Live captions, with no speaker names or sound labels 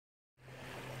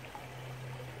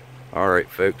Alright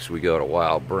folks, we got a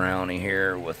wild brownie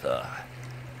here with a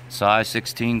size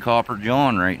 16 copper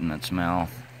john right in its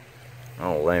mouth.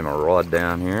 I'll lay my rod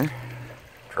down here.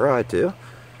 Try to.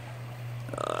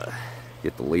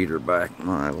 Get the leader back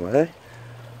my way.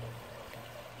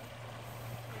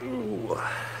 Ooh,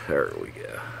 there we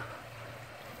go.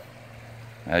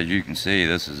 As you can see,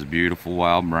 this is a beautiful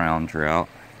wild brown trout.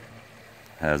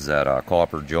 Has that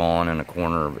copper john in the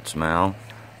corner of its mouth.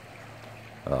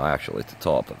 Actually at the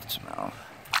top of its mouth.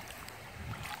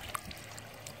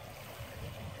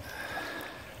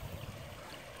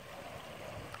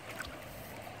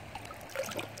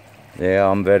 Yeah,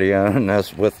 I'm videoing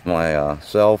this with my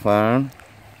cell phone.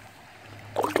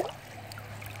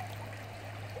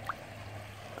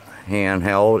 Hand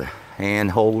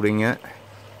holding it.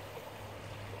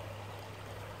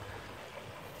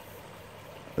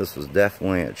 This was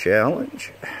definitely a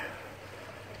challenge.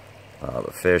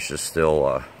 The fish is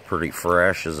still pretty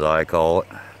fresh, as I call it.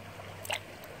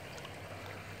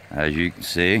 As you can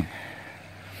see,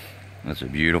 that's a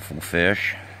beautiful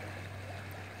fish.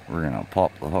 We're gonna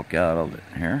pop the hook out of it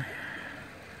here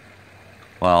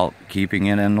while keeping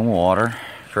it in the water.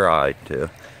 Try to.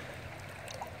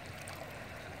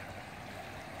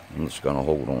 I'm just gonna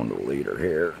hold on to the leader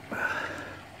here.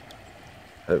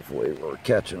 Hopefully we're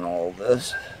catching all of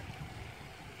this.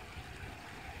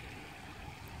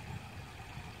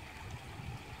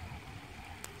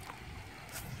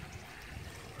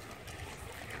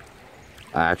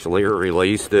 I actually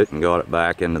released it and got it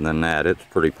back into the net. It's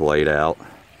pretty played out.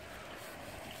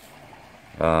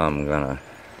 I'm gonna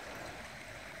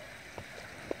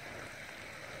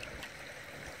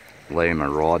lay my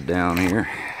rod down here,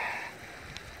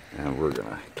 and we're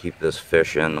gonna keep this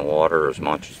fish in the water as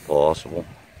much as possible.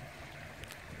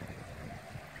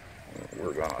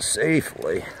 We're gonna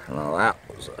safely, well, that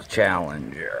was a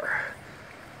challenge there.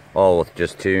 All with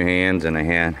just two hands and a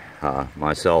hand,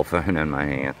 my cell phone in my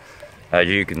hand. As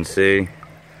you can see,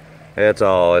 it's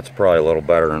probably a little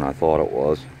better than I thought it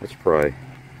was. It's probably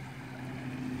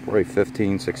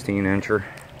 15, 16 incher.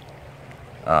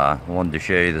 Wanted to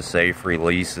show you the safe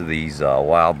release of these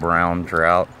wild brown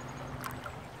trout.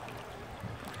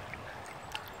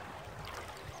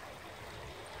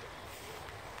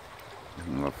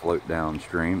 I'm gonna float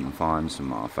downstream and find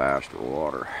some faster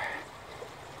water.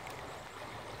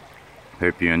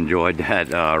 Hope you enjoyed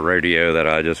that rodeo that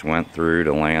I just went through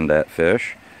to land that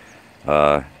fish.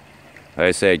 Like I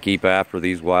said, keep after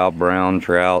these wild brown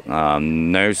trout.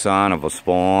 No sign of a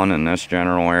spawn in this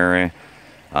general area.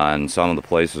 And some of the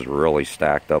places are really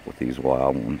stacked up with these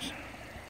wild ones.